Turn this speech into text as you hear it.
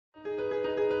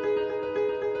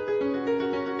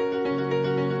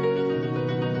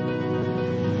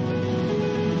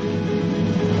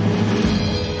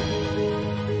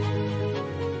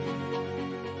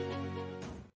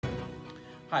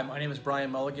Hi, my name is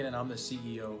Brian Mulligan and I'm the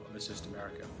CEO of Assist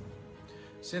America.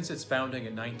 Since its founding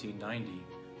in 1990,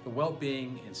 the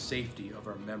well-being and safety of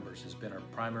our members has been our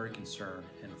primary concern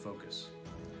and focus.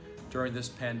 During this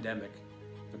pandemic,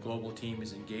 the global team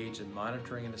is engaged in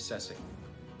monitoring and assessing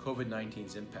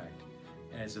COVID-19's impact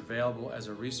and is available as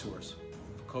a resource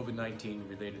for COVID-19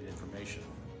 related information.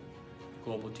 The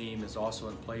global team is also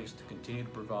in place to continue to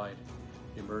provide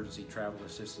the emergency travel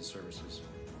assistance services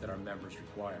that our members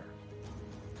require.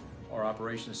 Our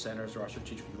operations centers are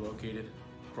strategically located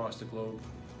across the globe,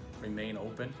 remain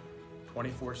open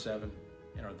 24/7,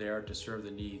 and are there to serve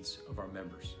the needs of our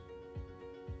members.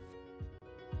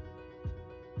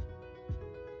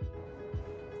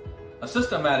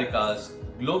 Assist America's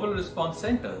global response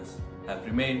centers have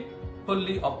remained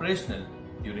fully operational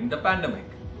during the pandemic.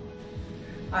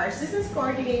 Our assistance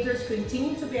coordinators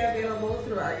continue to be available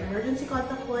through our emergency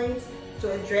contact points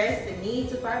to address the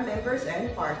needs of our members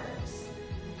and partners.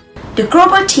 The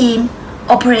global team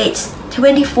operates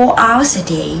 24 hours a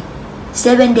day,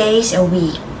 7 days a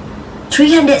week,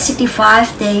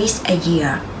 365 days a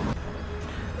year.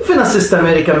 If an Assist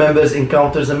America member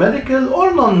encounters a medical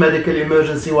or non-medical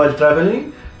emergency while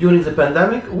traveling during the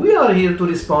pandemic, we are here to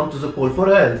respond to the call for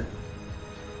help.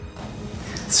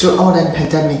 Throughout the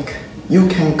pandemic, you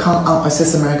can count on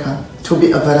Assist America to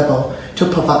be available to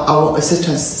provide our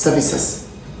assistance services.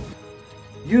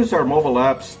 Use our mobile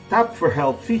app's Tap for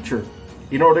Help feature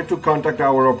in order to contact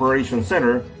our operations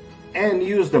center and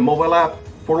use the mobile app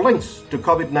for links to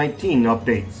COVID-19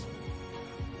 updates.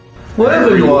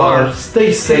 Wherever you are,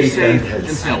 stay safe and healthy.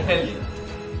 And healthy.